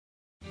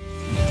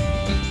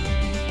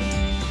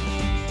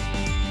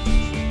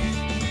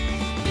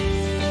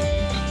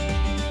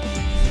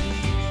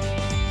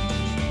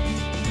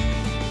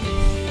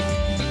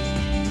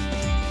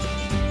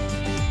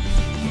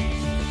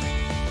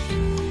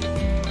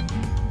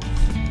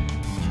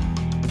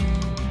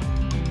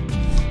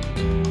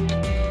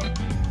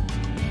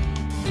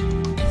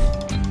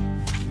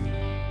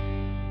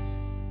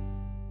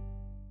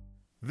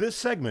This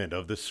segment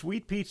of the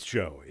Sweet Pete's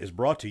Show is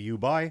brought to you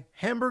by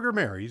Hamburger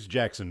Mary's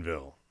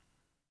Jacksonville.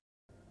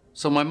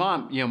 So my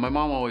mom, my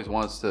mom always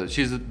wants to,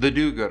 she's the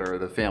do-gooder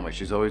of the family.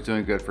 She's always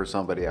doing good for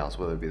somebody else,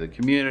 whether it be the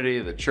community,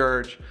 the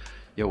church,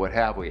 what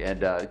have we, and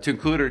to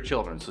include her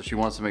children. So she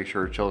wants to make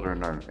sure her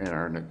children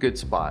are in a good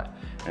spot.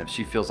 And if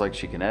she feels like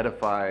she can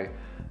edify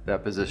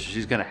that position,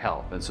 she's gonna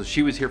help. And so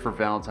she was here for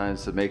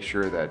Valentine's to make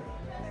sure that,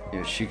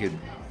 she could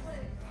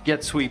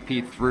get Sweet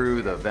Pete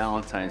through the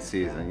Valentine's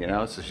season,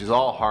 So she's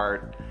all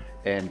heart.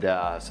 And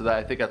so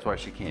I think that's why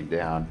she came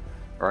down,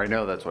 or I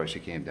know that's why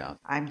she came down.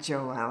 I'm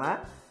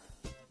Joella.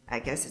 I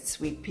guess it's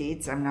Sweet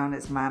Pete's. I'm known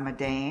as Mama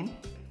Dane.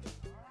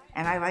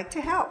 And I like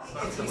to help.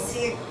 If you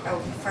see a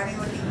funny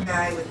looking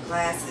guy with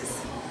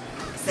glasses,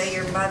 say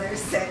your mother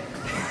said...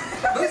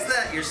 Who's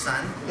that, your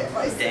son? Yeah,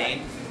 my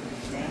Dane?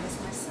 Son. Dane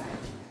is my son.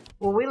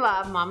 Well, we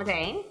love Mama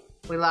Dane.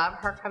 We love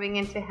her coming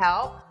in to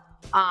help.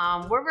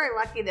 We're very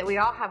lucky that we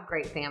all have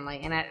great family.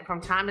 And from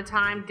time to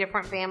time,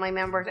 different family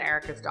members,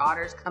 Erica's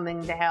daughters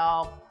coming to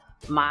help,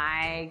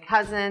 my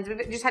cousins,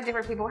 we've just had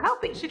different people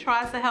helping. She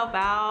tries to help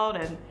out,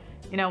 and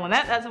when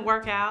that doesn't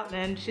work out,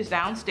 then she's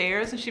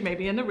downstairs and she may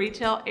be in the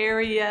retail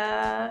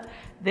area.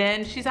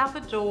 Then she's out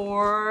the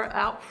door,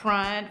 out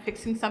front,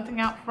 fixing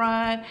something out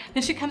front.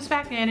 Then she comes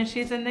back in and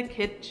she's in the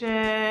kitchen.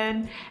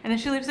 And then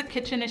she leaves the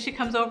kitchen and she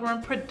comes over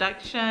in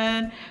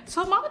production.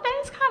 So Mama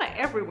Dane's kind of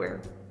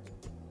everywhere.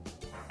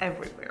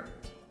 Everywhere.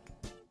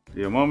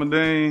 Yeah, Mama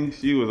Dane,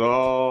 she was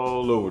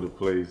all over the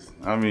place.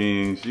 I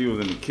mean, she was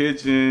in the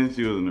kitchen,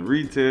 she was in the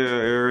retail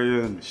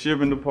area, in the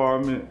shipping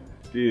department.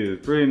 She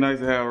is pretty nice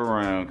to have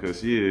around because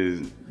she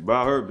is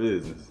about her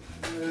business.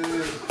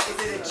 Is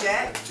it a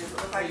jet? Does it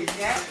look like a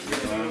jet?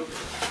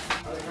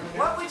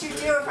 What would you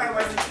do if I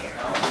wasn't here?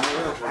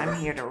 I'm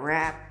here to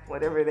wrap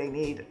whatever they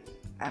need.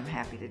 I'm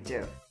happy to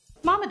do.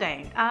 Mama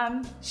Dane,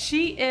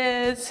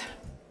 she's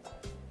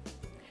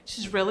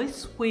really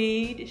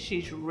sweet,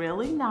 she's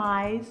really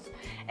nice,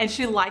 and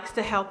she likes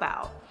to help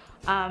out.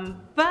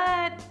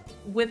 But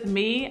with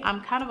me,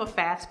 I'm kind of a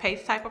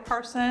fast-paced type of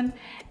person,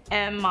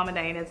 and Mama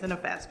Dane isn't a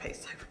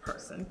fast-paced type of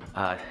person.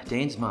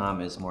 Dane's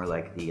mom is more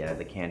like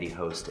the candy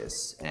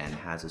hostess and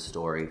has a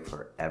story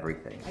for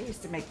everything. I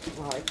used to make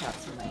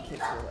lollipops when my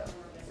kids were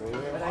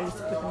little. But I used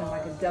to put them in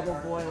like a double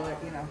boiler,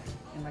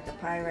 in like a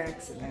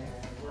Pyrex, and then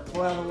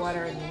boil the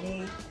water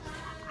underneath.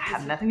 I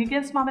have nothing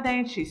against Mama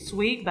Dane, she's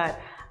sweet, but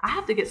I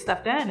have to get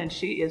stuff done and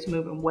she is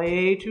moving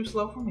way too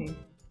slow for me.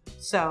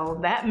 So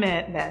that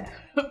meant that,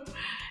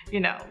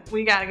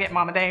 we gotta get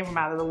Mama Dane from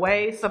out of the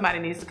way. Somebody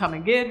needs to come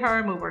and get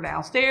her, move her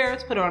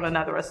downstairs, put her on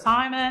another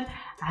assignment.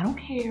 I don't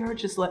care,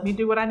 just let me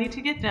do what I need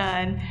to get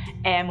done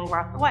and move her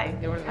out the way.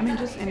 I mean,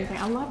 just anything.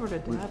 I love her to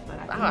death, but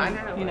I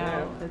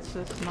can't, it's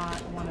just not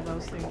one of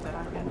those things that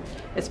I can,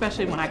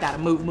 especially when I gotta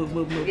move.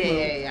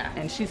 Yeah.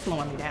 And she's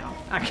slowing me down.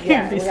 I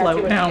can't be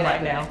slowed down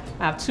right now.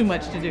 I have too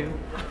much to do.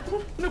 I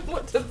don't know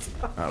what to do.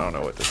 I don't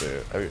know what to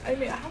do. I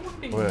don't want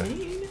to be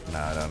mean. No,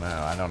 I don't know.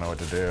 I don't know what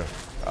to do.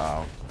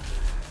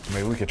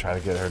 Maybe we could try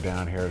to get her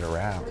down here to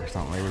rap or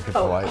something. Maybe we could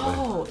politely.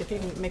 Oh, if you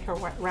can make her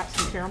wrap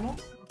some caramel.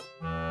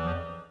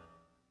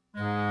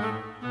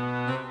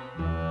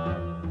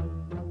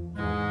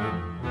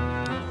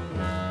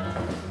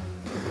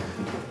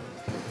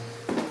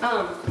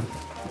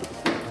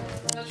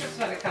 No trips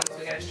when it comes,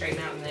 we gotta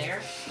straighten out in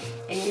there.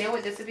 And you know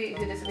what who this would be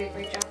a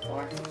great job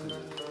for?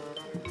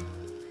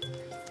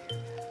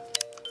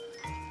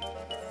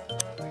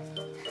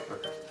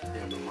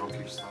 Yeah, my mom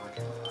keeps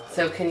talking.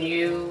 So can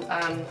you,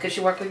 could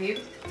she work with you?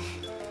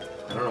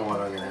 I don't know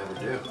what I'm gonna have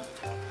her do.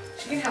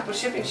 She can help with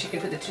shipping. She can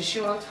put the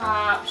tissue on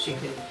top. She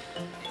can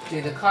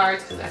do the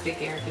cards, because I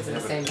think Erica's in the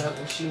same boat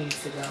where she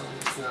needs to go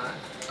and it's not.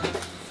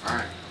 All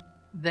right.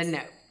 The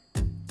note.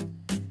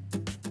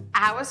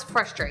 I was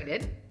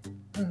frustrated.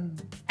 And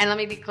let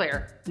me be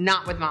clear,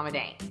 not with Mama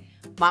Dane.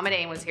 Mama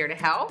Dane was here to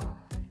help.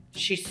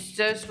 She's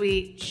so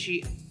sweet.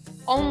 She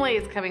only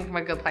is coming from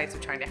a good place of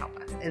trying to help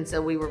us. And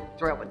so we were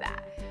thrilled with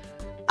that.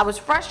 I was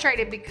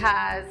frustrated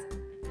because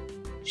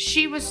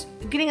she was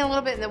getting a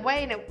little bit in the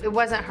way and it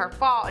wasn't her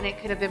fault and it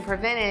could have been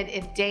prevented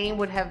if Dane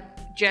would have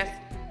just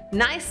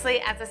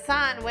nicely as a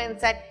son went and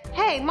said,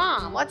 hey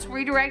Mom, let's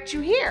redirect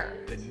you here.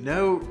 The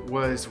note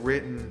was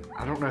written,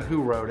 I don't know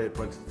who wrote it,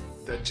 but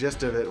the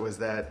gist of it was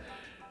that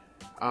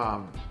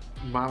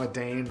Mama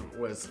Dane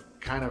was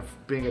kind of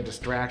being a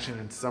distraction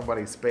in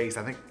somebody's space.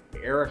 I think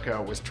Erica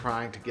was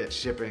trying to get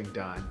shipping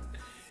done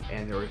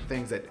and there were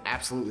things that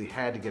absolutely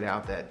had to get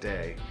out that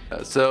day.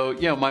 So,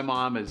 my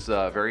mom is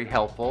very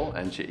helpful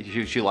and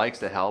she likes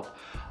to help.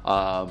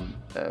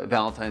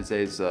 Valentine's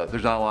Day is,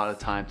 there's not a lot of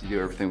time to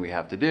do everything we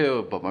have to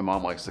do, but my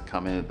mom likes to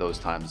come in at those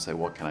times and say,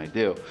 what can I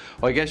do?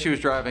 Well, I guess she was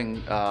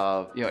driving,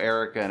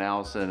 Erica and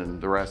Allison and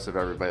the rest of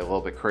everybody a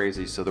little bit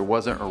crazy, so there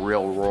wasn't a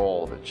real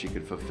role that she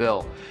could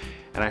fulfill.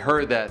 And I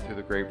heard that through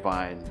the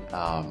grapevine,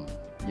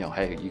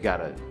 hey, you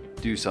gotta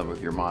do something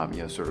with your mom,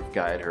 sort of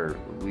guide her,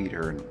 lead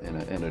her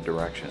in a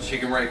direction. She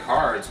can write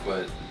cards,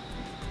 but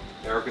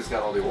Erica's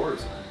got all the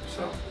orders in her,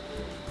 so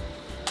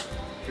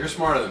you're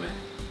smarter than me.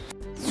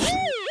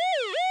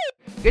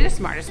 You're the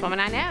smartest woman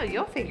I know.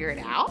 You'll figure it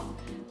out.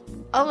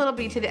 A little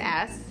B to the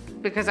S,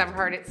 because I've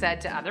heard it said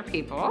to other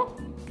people.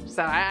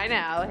 So I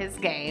know his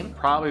game.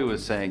 Probably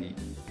was saying,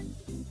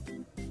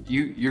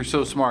 you're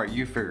so smart,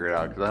 you figure it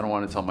out, because I don't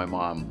want to tell my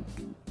mom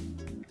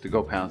to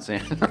go pound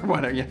sand or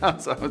whatever, you know?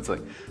 So it's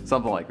like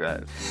something like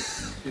that.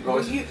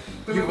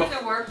 Remember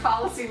the work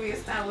policy we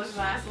established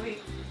last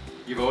week?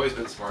 You've always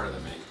been smarter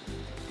than me.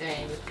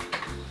 Dane.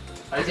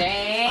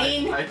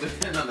 I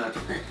depend on that.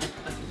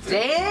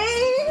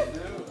 Dane?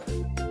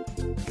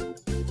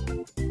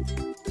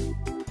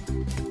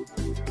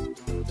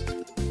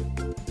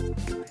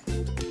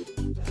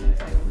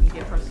 We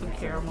give her some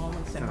caramel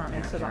and send her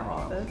into the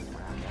office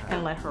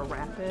and let her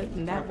wrap it,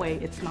 and that way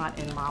it's not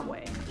in my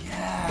way.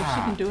 Yeah. If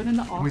she can do it in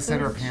the office. We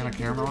send her a pan of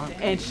caramel on?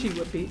 And she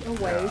would be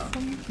away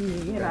from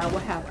me, and I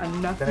would have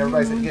enough Then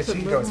everybody said, room yeah, to she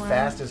can move go as around.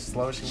 fast, as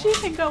slow as she She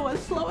wants. can go as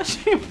slow as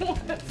she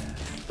wants,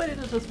 but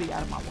it'll just be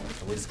out of my way.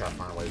 So we just gotta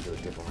find a way to do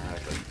it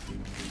diplomatically.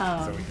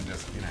 So we can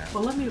just, you know.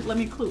 Well, let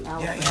me clue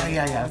out.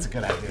 Yeah, that's a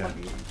good idea.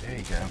 There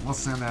you go. We'll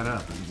send that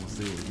up and we'll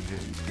see what we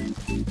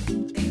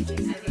can do.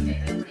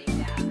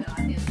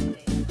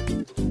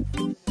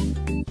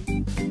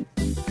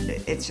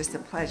 It's just a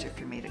pleasure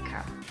for me to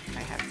come.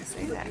 I have to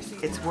say that.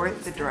 It's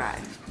worth the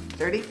drive.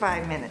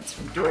 35 minutes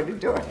from door to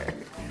door.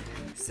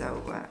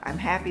 So I'm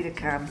happy to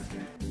come.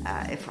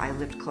 If I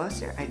lived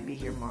closer, I'd be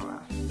here more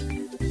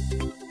often.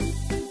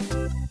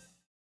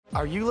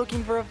 Are you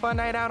looking for a fun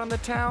night out on the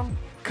town?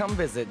 Come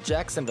visit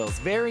Jacksonville's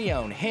very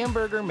own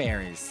Hamburger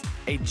Mary's,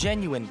 a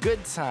genuine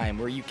good time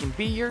where you can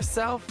be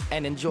yourself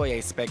and enjoy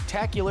a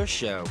spectacular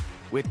show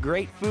with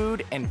great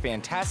food and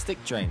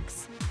fantastic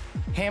drinks.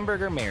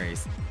 Hamburger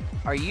Mary's.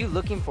 Are you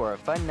looking for a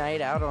fun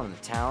night out on the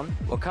town?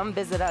 Well, come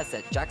visit us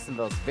at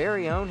Jacksonville's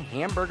very own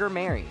Hamburger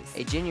Mary's,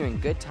 a genuine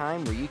good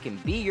time where you can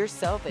be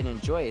yourself and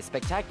enjoy a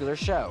spectacular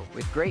show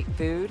with great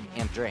food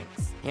and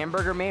drinks.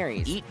 Hamburger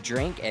Mary's. Eat,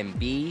 drink, and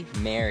be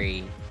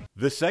merry.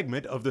 This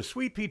segment of the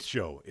Sweet Pete's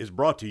Show is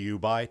brought to you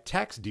by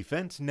Tax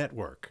Defense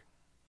Network.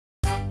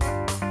 Okay,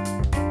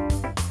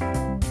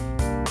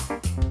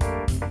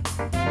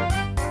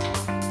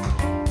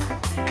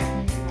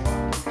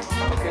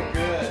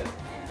 good.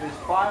 Just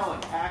file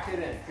and pack it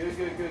in.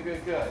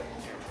 Good.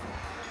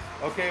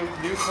 Okay,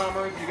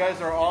 newcomers, you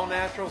guys are all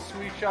natural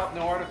sweet shop,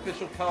 no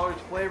artificial colors,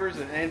 flavors,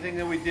 and anything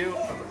that we do,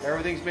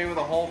 everything's made with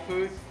a whole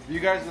food. You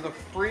guys are the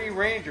free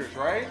rangers,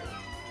 right?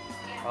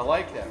 I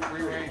like that,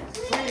 free rangers.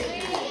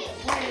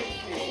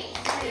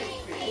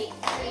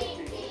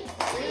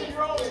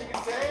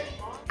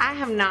 I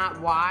have not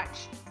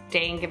watched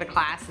Dane give a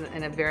class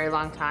in a very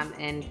long time,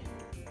 and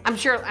I'm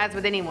sure, as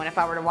with anyone, if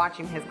I were to watch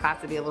him, his class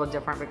would be a little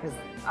different because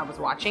I was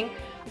watching.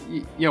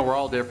 You know, we're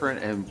all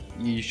different, and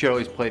you should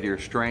always play to your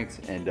strengths.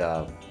 And you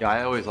know,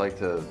 I always like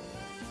to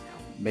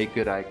make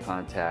good eye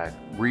contact,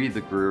 read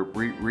the group,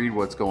 read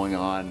what's going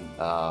on,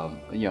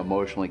 you know,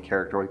 emotionally,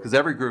 character-wise, because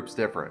every group's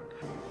different.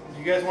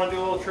 You guys want to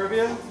do a little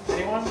trivia?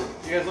 Anyone?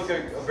 You guys look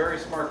like a very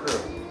smart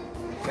group.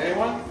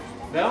 Anyone?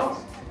 No?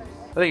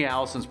 I think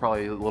Allison's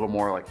probably a little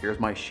more like, here's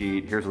my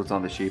sheet, here's what's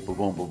on the sheet, boom,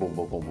 boom, boom, boom,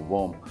 boom, boom, boom,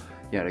 boom.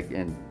 You know,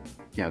 and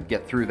you know,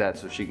 get through that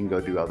so she can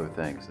go do other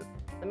things.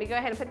 Let me go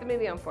ahead and put the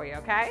movie on for you,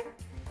 okay?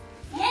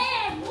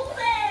 Yeah, move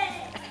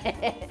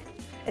it!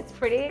 It's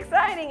pretty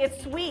exciting.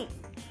 It's sweet.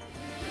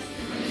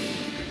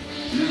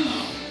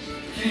 Now,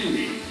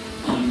 Candy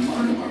on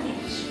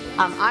Marbles.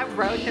 I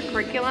wrote the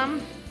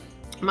curriculum.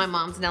 My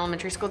mom's an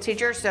elementary school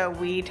teacher, so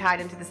we tied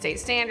into the state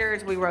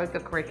standards. We wrote the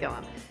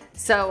curriculum.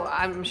 So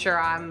I'm sure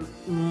I'm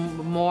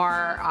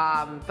more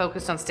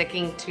focused on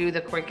sticking to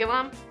the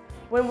curriculum.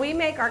 When we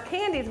make our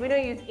candies, we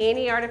don't use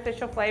any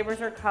artificial flavors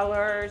or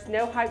colors,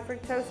 no high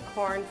fructose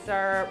corn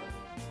syrup,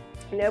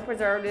 no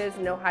preservatives,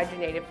 no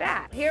hydrogenated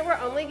fat. Here we're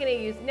only gonna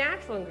use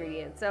natural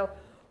ingredients. So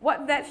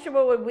what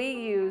vegetable would we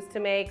use to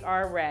make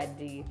our red,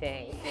 do you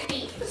think?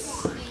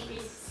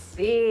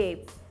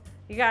 Beets.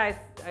 You guys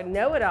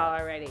know it all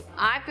already.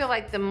 I feel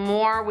like the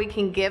more we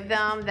can give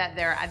them that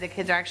the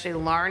kids are actually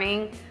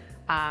learning,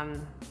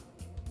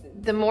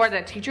 the more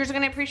the teachers are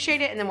going to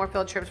appreciate it, and the more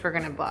field trips we're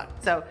going to book.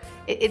 So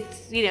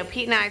it's, you know,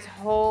 Pete and I's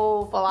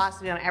whole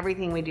philosophy on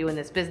everything we do in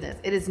this business.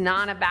 It is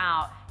not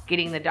about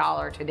getting the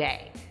dollar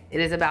today. It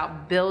is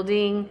about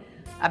building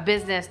a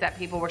business that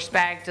people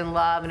respect and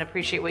love and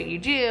appreciate what you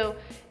do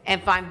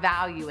and find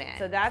value in.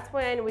 So that's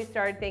when we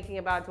started thinking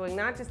about doing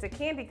not just a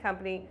candy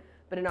company,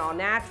 but an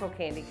all-natural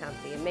candy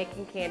company and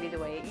making candy the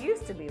way it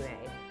used to be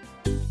made.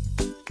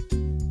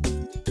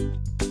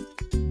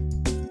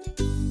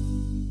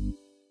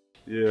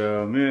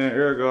 Yeah, me and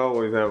Erica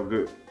always have a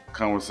good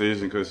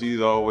conversation because she's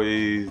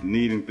always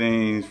needing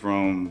things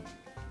from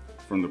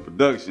the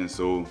production.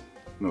 So, you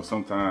know,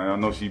 sometimes I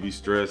know she be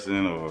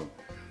stressing, or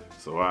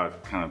so I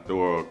kind of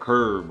throw her a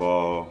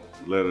curveball,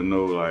 let her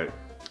know like,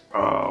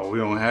 oh, we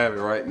don't have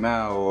it right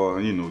now, or,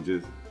 you know,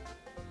 just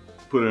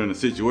put her in a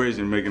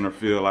situation making her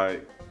feel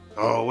like,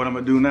 oh, what am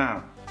I gonna do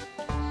now?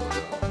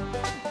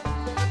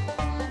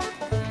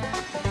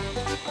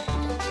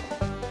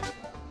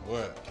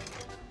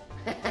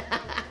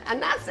 I'm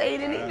not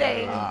saying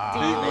anything. Pete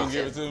gonna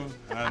give it to me?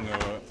 I know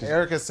it.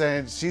 Erica's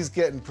saying she's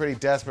getting pretty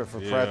desperate for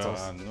pretzels.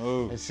 I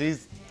know. And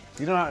she's,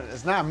 you know,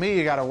 it's not me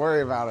you got to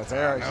worry about. It's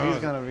Eric.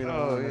 She's gonna be the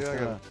one that's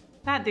gonna.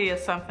 That D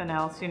is something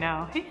else, you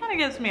know. He kind of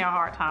gives me a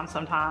hard time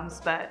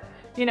sometimes, but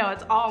you know,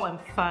 it's all in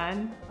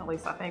fun. At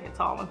least I think it's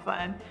all in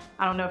fun.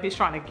 I don't know if he's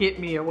trying to get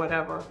me or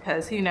whatever,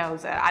 because he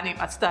knows that I need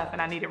my stuff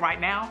and I need it right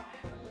now.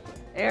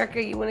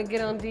 Erica, you want to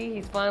get on D?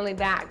 He's finally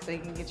back, so you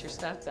can get your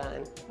stuff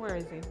done. Where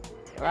is he?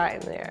 Right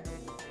in there.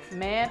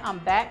 Man, I'm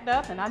backed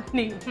up and I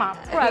need my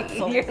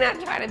pretzel. You're not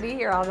trying to be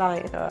here all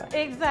night, huh?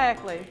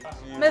 Exactly.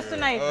 Mr.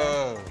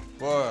 Nathan.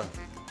 Boy.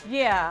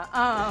 Yeah,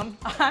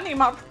 I need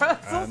my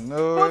pretzel. I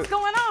know What's it.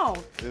 going on?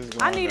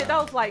 I needed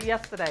down. those like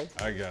yesterday.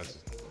 I got you.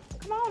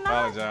 Come on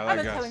now. Apologize, I've I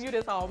been got telling you. you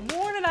this all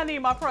morning. I need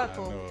my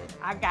pretzel. I know it.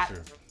 I got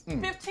Sure.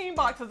 15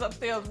 boxes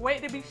upstairs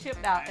waiting to be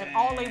shipped out, and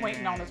all they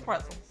waiting on is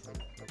pretzels.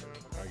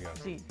 I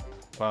got you. Gee.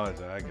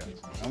 Apologize, I got you.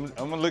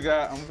 I'm gonna look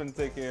out. I'm gonna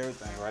take care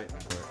of everything right now.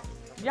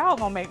 Y'all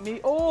gonna make me,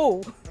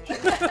 oh.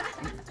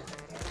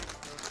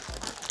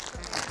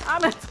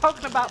 I've been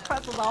talking about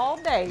pretzels all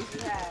day.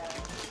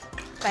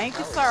 Thank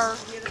you, sir.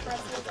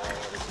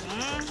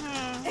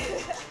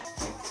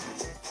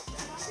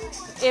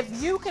 If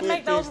you can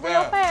make those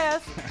real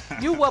fast,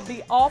 you will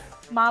be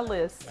off my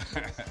list.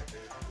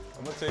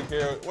 I'm gonna take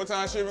care of it. What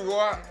time shipping go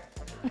out?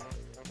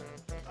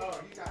 Oh,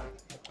 you got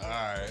it. All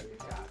right.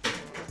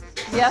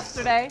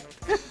 Yesterday,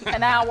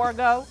 an hour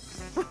ago.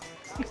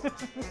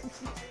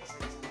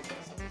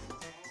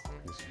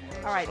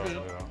 All right, D.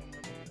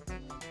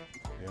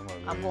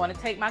 I'm going to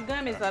take my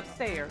gummies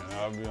upstairs.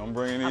 I'm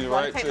bringing these right to you. I'm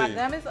going to take my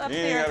gummies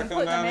upstairs and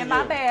put them in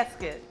my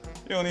basket.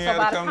 You don't even So have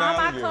by to the come time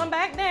down I and get come them.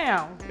 back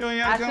down, You don't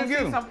even I have to come should get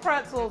see them. some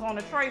pretzels on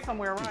a tray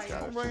somewhere, right?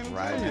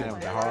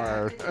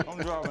 Hard. I'm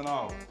dropping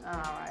off. All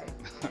right.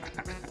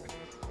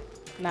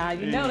 Now,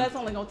 you know that's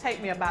only going to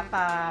take me about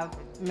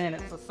 5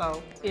 minutes or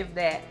so, if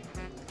that.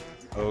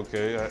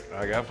 Okay,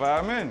 I got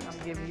 5 minutes. I'm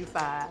giving you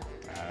 5. All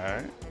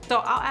right. So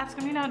I'll ask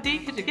him, you know, D,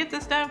 could you get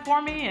this done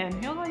for me?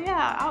 And he'll go,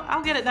 yeah,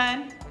 I'll get it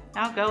done.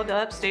 I'll go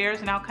to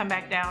upstairs and I'll come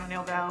back down and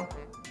he'll go,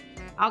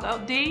 I'll go,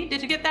 D,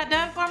 did you get that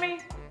done for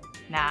me?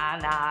 Nah,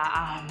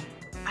 I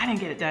didn't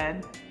get it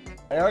done.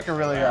 Erica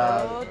really,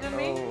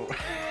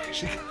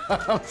 she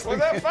comes. Was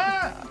that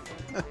 5?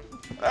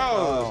 That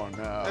was,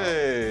 no.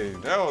 Hey,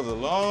 that was a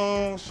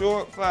long,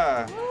 short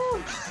 5.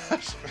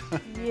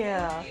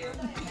 Yeah.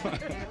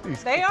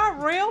 They are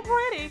real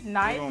pretty,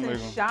 nice gonna and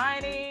make 'em-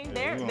 shiny.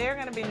 They're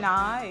gonna be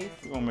nice.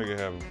 We're gonna make it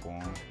happen for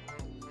him.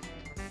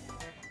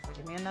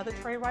 Give me another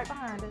tray right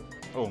behind it.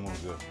 Oh,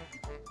 most definitely.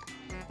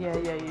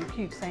 Yeah, you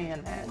keep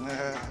saying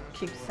that.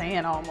 Keep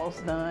saying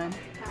almost done.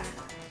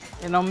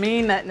 It don't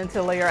mean nothing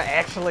until they are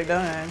actually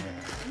done.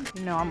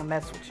 You know I'm gonna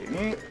mess with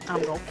you.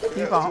 I'm gonna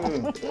keep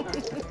on.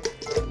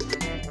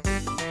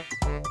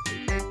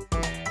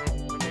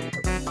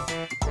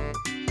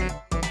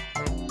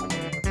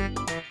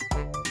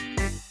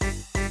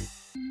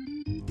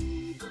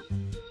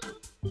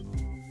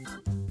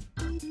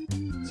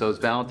 So it's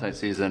Valentine's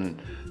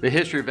season. The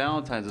history of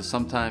Valentine's is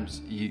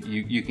sometimes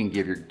you can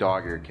give your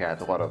dog or your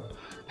cat, a lot of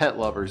pet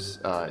lovers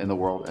in the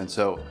world. And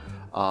so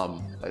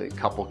a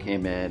couple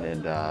came in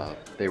and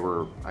they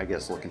were, I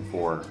guess, looking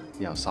for,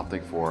 you know,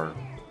 something for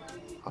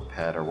a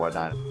pet or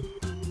whatnot.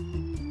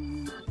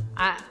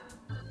 I'm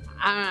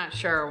not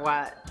sure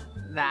what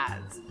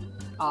that's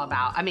all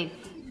about. I mean,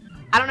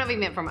 I don't know if he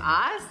meant from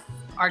us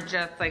or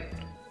just like,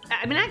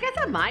 I mean, I guess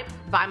I might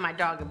buy my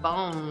dog a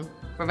bone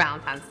for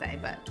Valentine's Day,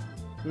 but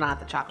not at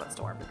the chocolate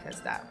store because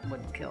that would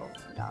kill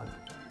the dog.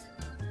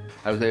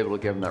 I was able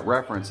to give them that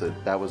reference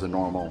that that was a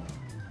normal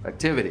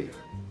activity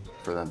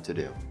for them to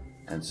do.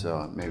 And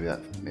so maybe that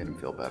made them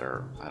feel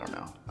better. I don't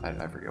know.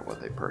 I forget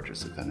what they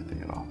purchased, if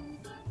anything at all.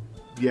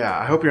 Yeah,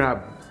 I hope you're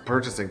not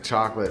purchasing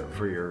chocolate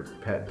for your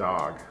pet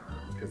dog,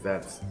 because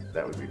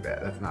that would be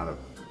bad.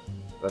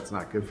 That's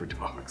not good for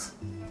dogs.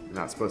 You're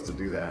not supposed to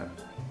do that.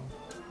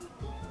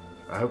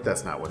 I hope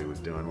that's not what he was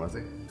doing, was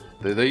he?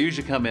 They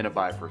usually come in and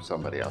buy for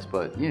somebody else,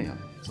 but you know,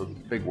 it's a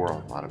big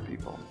world, a lot of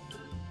people.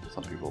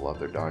 Some people love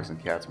their dogs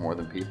and cats more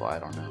than people, I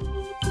don't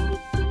know.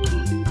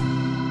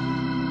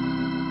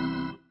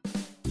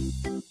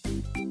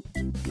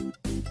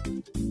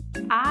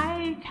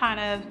 I kind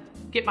of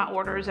get my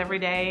orders every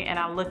day and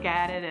I look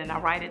at it and I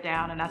write it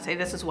down and I say,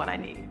 this is what I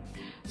need.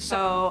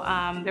 So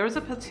there was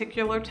a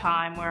particular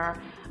time where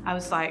I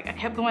was like, I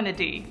kept going to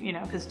D, you know,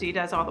 because D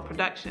does all the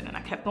production, and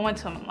I kept going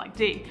to him. I'm like,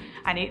 D,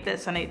 I need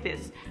this, I need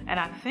this. And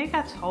I think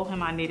I told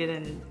him I needed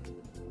in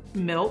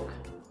milk.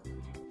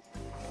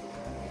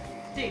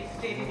 D,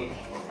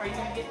 are you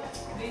gonna get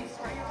these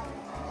right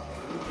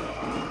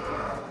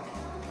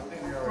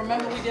here?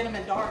 Remember we did them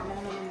in dark, no,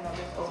 they're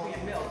supposed to be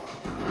in milk.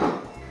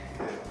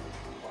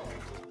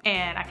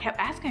 And I kept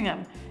asking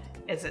him,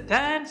 is it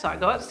done? So I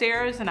go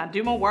upstairs and I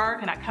do my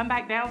work and I come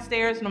back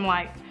downstairs and I'm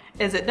like,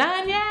 is it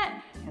done yet?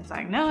 And it's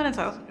like, no, and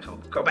so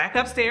I go back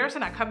upstairs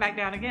and I come back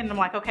down again and I'm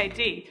like, okay,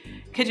 D,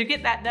 could you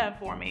get that done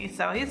for me?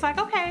 So he's like,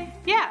 okay,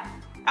 yeah,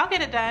 I'll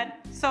get it done.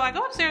 So I go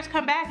upstairs,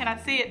 come back and I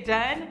see it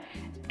done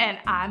and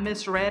I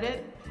misread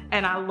it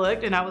And I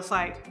looked and I was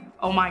like,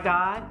 oh my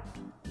God,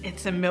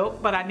 it's in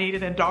milk, but I need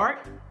it in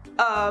dark.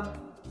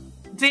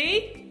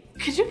 D,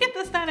 could you get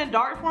this done in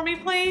dark for me,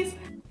 please?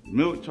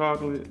 Milk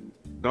chocolate,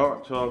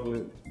 dark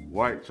chocolate,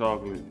 white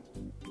chocolate.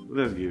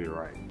 Let's get it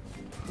right.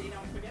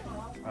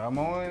 I'm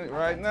on it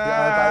right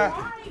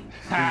now.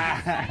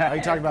 Are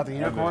you talking about the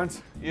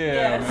unicorns?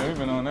 Yeah, man, we've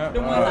been on that.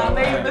 The ones I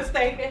made a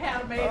mistake and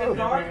had made it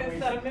dark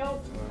instead of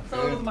milk.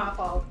 So it was my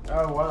fault.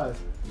 Oh, it was.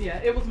 Yeah,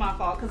 it was my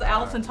fault because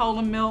Allison told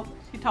him milk.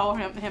 She told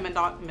him in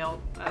dark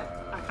milk.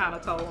 I kind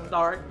of told him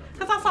dark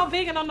because I saw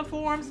vegan on the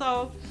form,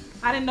 so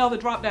I didn't know the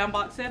drop-down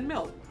box said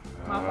milk.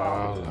 My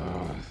fault.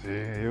 Lord, see,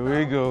 here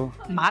we go.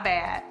 My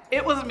bad.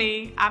 It was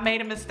me. I made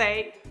a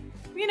mistake.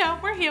 You know,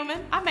 we're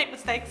human. I make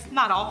mistakes.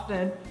 Not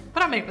often,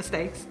 but I make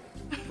mistakes.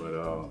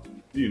 But,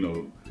 you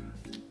know,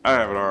 I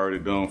have it already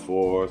done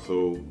for her,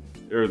 so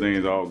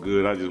everything's all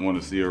good. I just want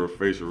to see her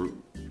facial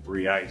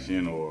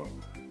reaction or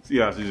see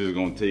how she's just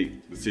going to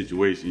take the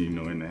situation, you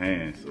know, in the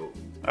hand. So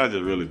I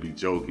just really be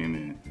joking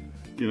and,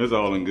 you know, it's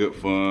all in good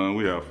fun.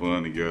 We have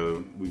fun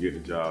together. We get the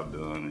job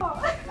done.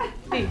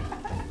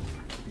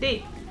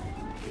 D.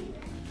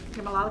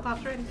 Get my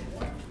lollipops ready?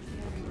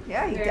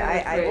 Yeah, he did.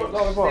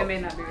 They may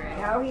not be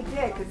ready. No, he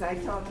did, because I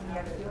told him he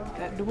had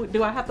to do it.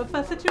 Do I have to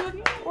fuss at you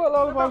again? What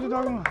lollipops you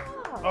talking about?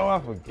 Oh, I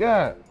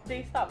forgot.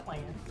 D, stop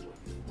playing.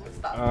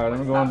 Stop. All right, let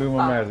me go and do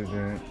my magic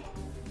then.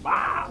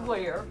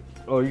 Where?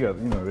 Oh, you got,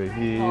 you know, they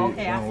hit.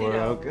 Okay, I see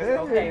those. Okay.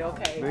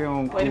 They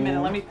on Wait a minute,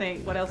 cool. let me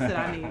think. What else did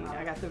I need?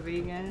 I got the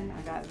vegan.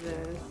 I got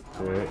this.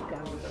 Check.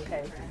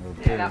 Okay.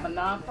 I got my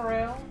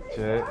non-Pharrell.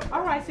 Check.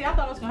 All right, see, I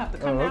thought I was going to have to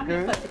come down here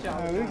and fuss with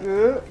y'all. We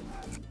good.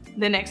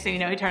 The next thing you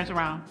know, he turns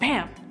around.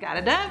 Bam, got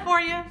it done for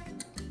you.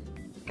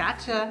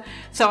 Gotcha.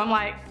 So I'm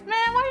like,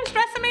 man, why are you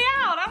stressing me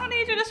out? I don't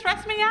need you to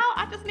stress me out.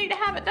 I just need to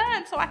have it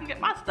done so I can get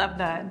my stuff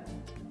done.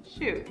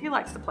 Shoot, he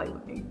likes to play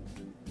with me.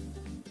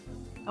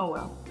 Oh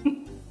well.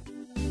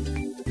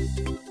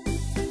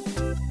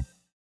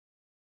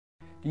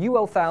 Do you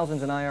owe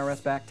thousands in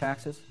IRS back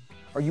taxes?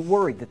 Are you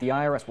worried that the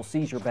IRS will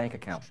seize your bank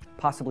account,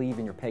 possibly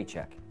even your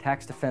paycheck?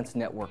 Tax Defense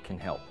Network can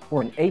help.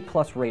 We're an A+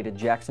 rated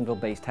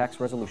Jacksonville-based tax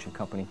resolution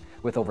company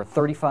with over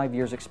 35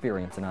 years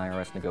experience in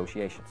IRS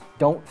negotiations.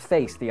 Don't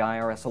face the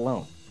IRS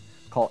alone.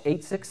 Call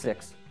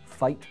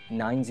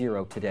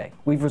 866-FIGHT-90 today.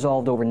 We've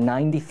resolved over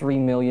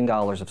 $93 million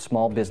of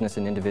small business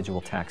and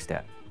individual tax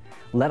debt.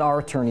 Let our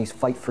attorneys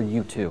fight for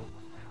you too.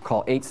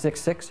 Call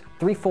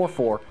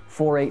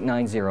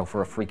 866-344-4890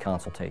 for a free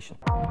consultation.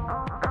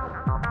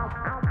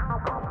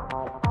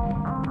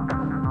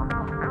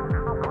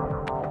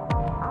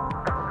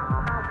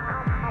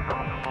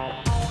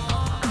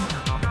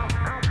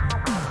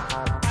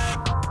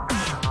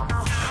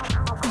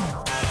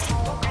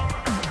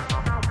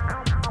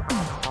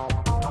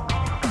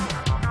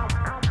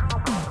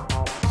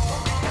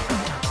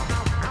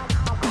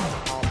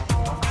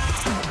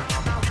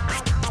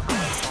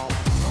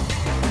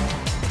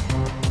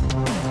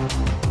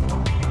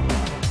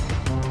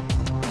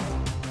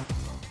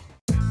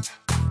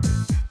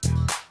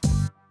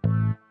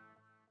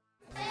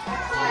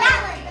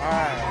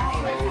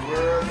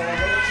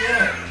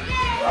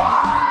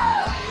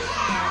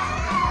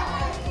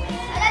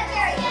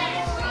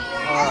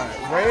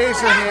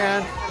 Raise your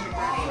hand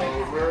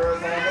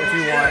if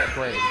you want.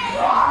 Great.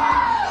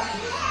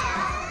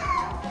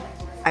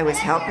 I was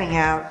helping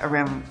out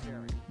around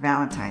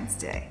Valentine's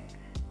Day,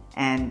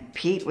 and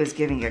Pete was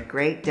giving a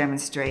great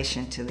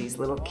demonstration to these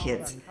little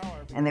kids,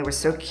 and they were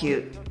so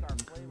cute.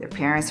 Their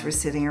parents were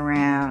sitting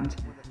around.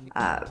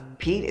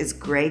 Pete is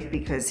great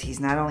because he's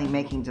not only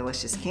making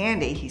delicious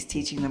candy, he's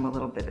teaching them a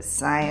little bit of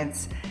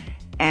science.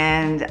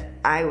 And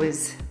I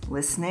was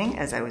listening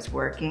as I was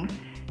working,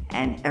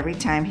 and every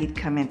time he'd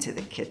come into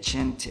the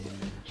kitchen to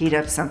heat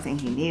up something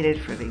he needed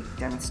for the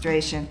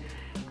demonstration,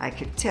 I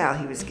could tell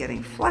he was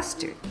getting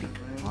flustered.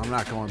 I'm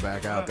not going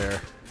back out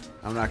there.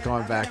 I'm not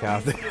going back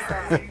out there.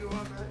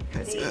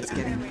 Because he was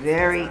getting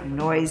very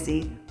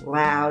noisy,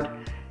 loud,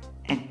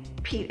 and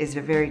Pete is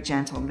a very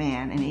gentle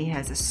man, and he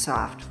has a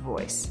soft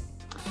voice.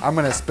 I'm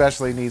gonna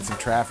especially need some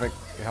traffic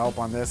help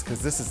on this,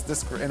 because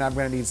and I'm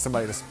gonna need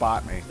somebody to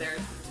spot me. There's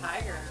the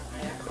tiger.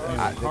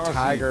 The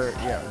tiger,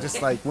 yeah,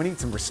 just like we need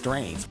some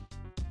restraints.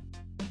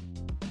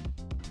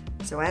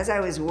 So as I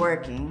was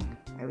working,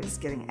 I was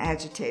getting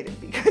agitated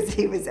because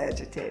he was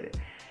agitated.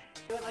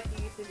 Do it like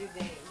you used to do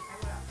games.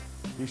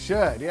 You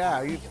should,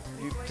 yeah. You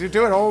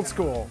do it old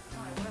school.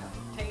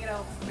 Take it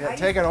old. Yeah,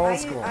 take it old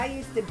school. I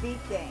used to beat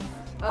games.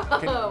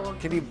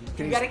 Can you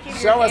gotta keep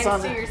show your us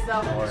on hands to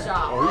yourself in the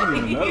shop. Oh,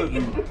 you need another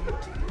dude.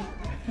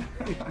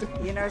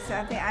 You know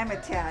something? I'm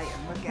Italian.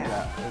 Look out.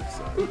 Yeah,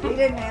 He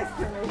didn't ask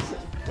permission.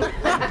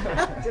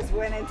 Just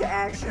went into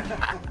action.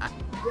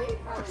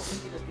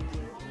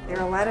 There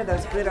are a lot of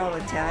those good old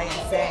Italian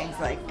sayings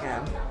like,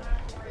 I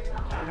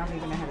don't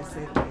even know how to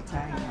say it in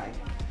Italian, like,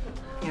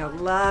 you know,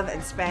 love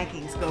and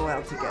spankings go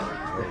well together.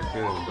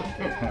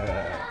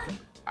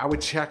 I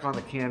would check on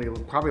the candy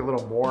probably a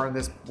little more in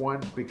this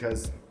one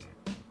because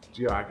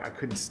I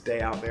couldn't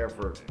stay out there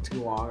for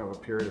too long of a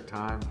period of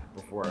time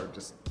before I would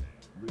just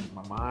lose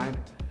my mind.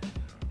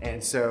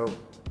 And so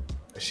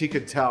she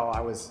could tell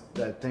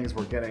that things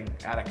were getting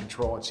out of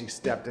control, and she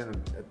stepped in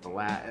at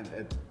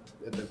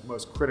the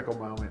most critical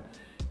moment,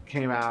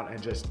 came out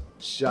and just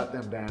shut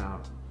them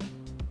down.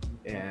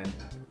 And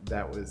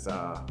that was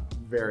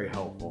very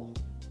helpful.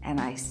 And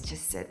I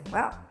just said,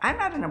 well, I'm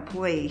not an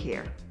employee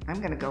here. I'm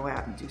going to go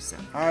out and do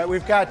something. All right,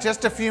 we've got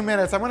just a few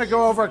minutes. I'm going to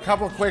go over a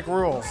couple quick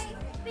rules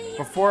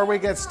before we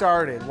get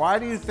started. Why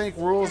do you think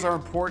rules are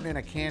important in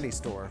a candy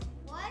store?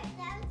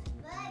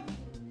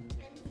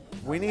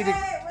 We need to...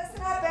 Hey,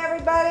 listen up,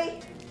 everybody.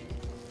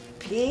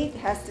 Pete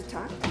has to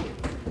talk to you.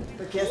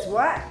 But guess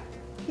what?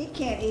 He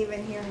can't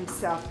even hear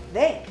himself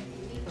think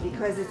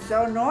because it's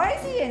so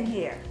noisy in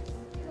here.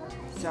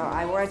 So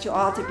I want you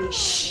all to be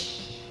shh.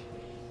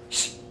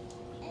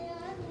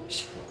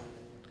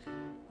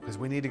 Because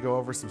we need to go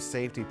over some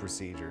safety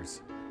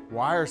procedures.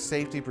 Why are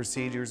safety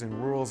procedures and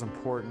rules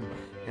important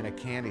in a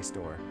candy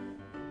store?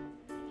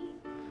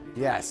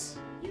 Yes.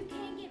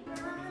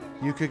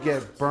 You could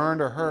get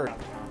burned or hurt.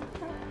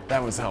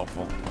 That was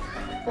helpful.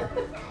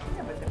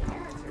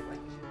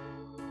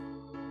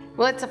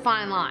 Well, it's a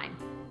fine line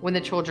when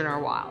the children are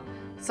wild.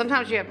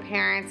 Sometimes you have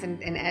parents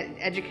and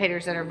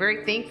educators that are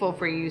very thankful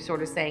for you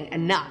sort of saying,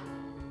 enough,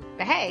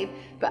 behave,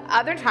 but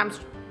other times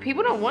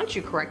people don't want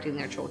you correcting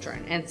their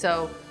children. And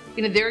so,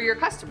 you know, they're your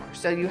customers,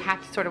 so you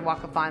have to sort of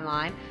walk a fine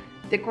line.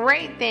 The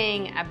great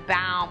thing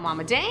about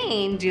Mama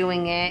Dane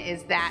doing it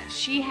is that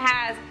she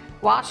has,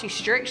 while she's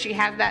strict, she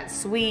has that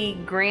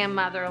sweet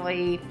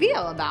grandmotherly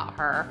feel about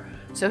her.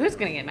 So who's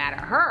gonna get mad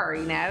at her,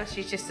 you know?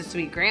 She's just a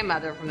sweet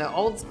grandmother from the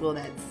old school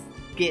that's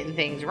getting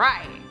things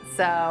right.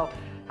 So,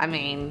 I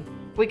mean,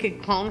 if we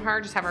could clone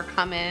her, just have her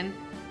come in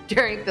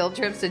during field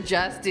trips to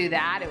just do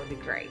that, it would be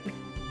great.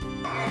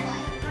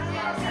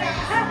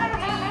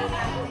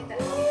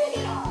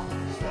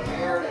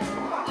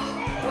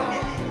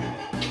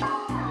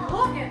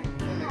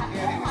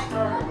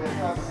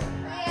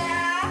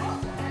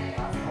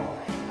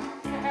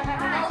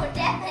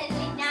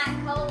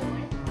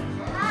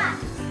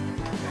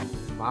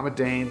 Mama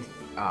Dane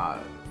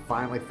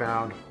finally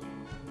found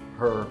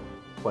her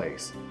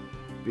place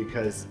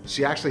because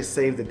she actually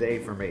saved the day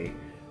for me.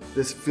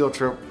 This field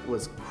trip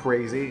was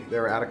crazy. They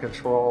were out of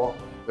control.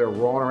 They were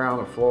rolling around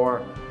the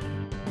floor.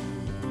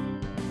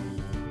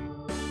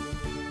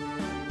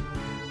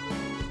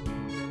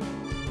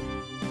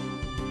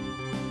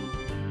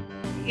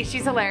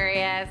 She's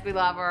hilarious. We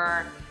love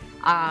her.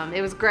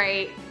 It was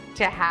great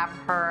to have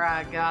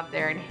her go out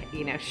there and,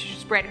 you know,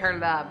 spread her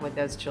love with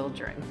those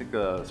children. I think,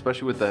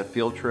 especially with that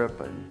field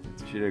trip,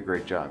 she did a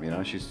great job. You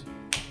know, she's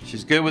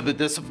good with the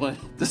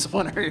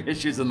disciplinary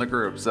issues in the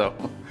group. So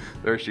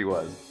there she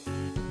was.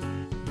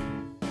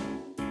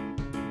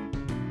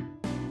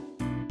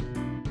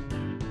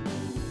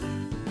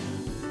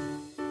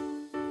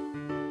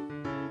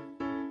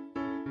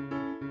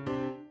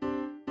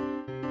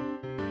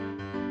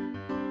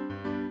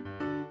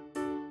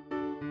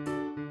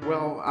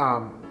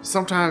 Well,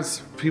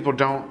 sometimes people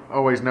don't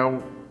always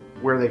know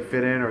where they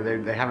fit in, or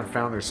they haven't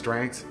found their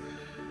strengths,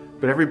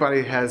 but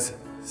everybody has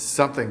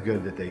something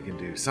good that they can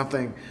do,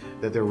 something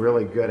that they're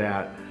really good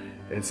at,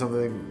 and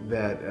something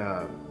that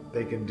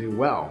they can do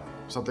well.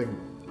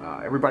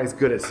 Everybody's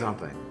good at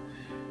something.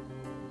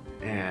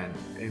 And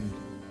in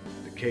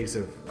the case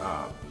of,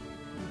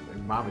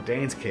 in Mama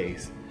Dane's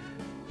case,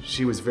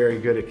 she was very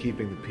good at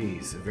keeping the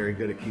peace, and very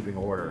good at keeping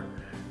order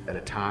at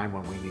a time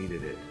when we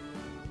needed it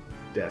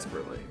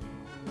desperately.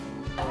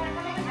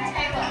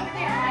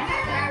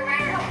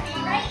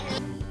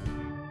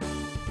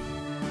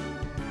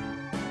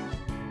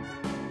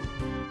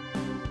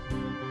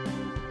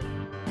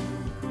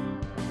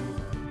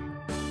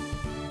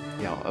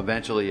 You know,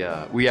 eventually,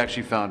 we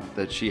actually found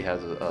that she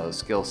has a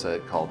skill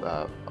set called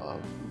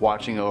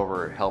watching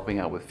over, helping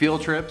out with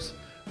field trips,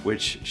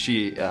 which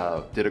she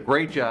did a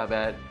great job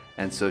at,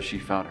 and so she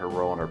found her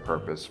role and her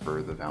purpose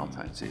for the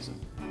Valentine's season.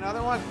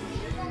 Another one.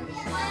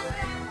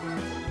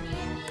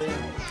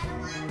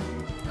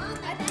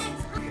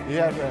 You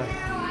have to.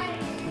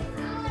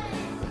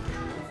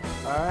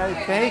 All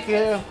right, thank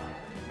you.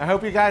 I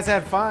hope you guys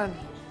had fun.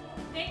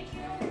 Thank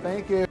you.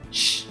 Thank you.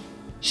 Shh.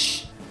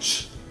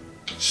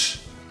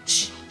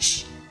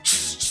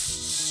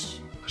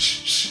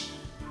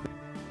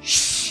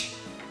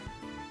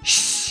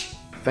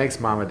 Thanks,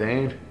 Mama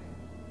Dane.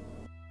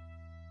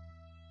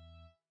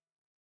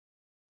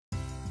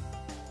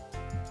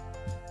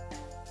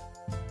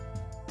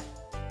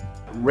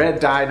 Red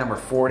dye number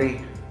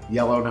 40,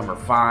 yellow number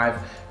 5,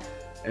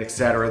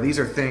 etc. These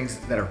are things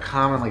that are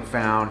commonly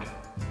found,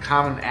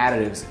 common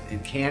additives in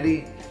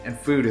candy and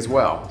food as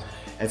well.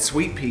 At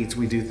Sweet Pete's,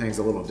 we do things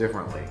a little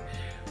differently.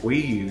 We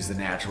use the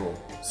natural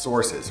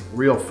sources,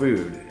 real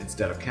food,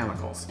 instead of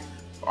chemicals.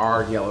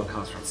 Our yellow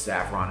comes from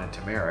saffron and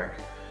turmeric.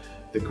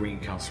 The green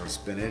comes from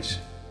spinach,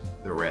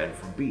 the red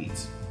from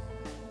beets.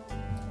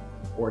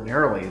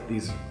 Ordinarily,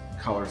 these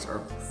colors are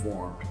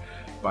formed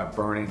by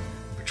burning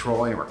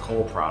petroleum or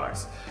coal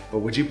products. But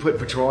would you put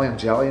petroleum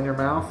jelly in your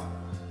mouth?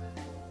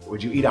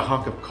 Would you eat a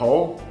hunk of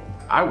coal?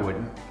 I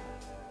wouldn't.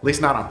 At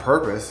least not on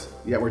purpose,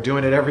 yet we're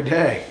doing it every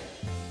day.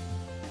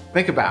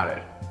 Think about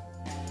it.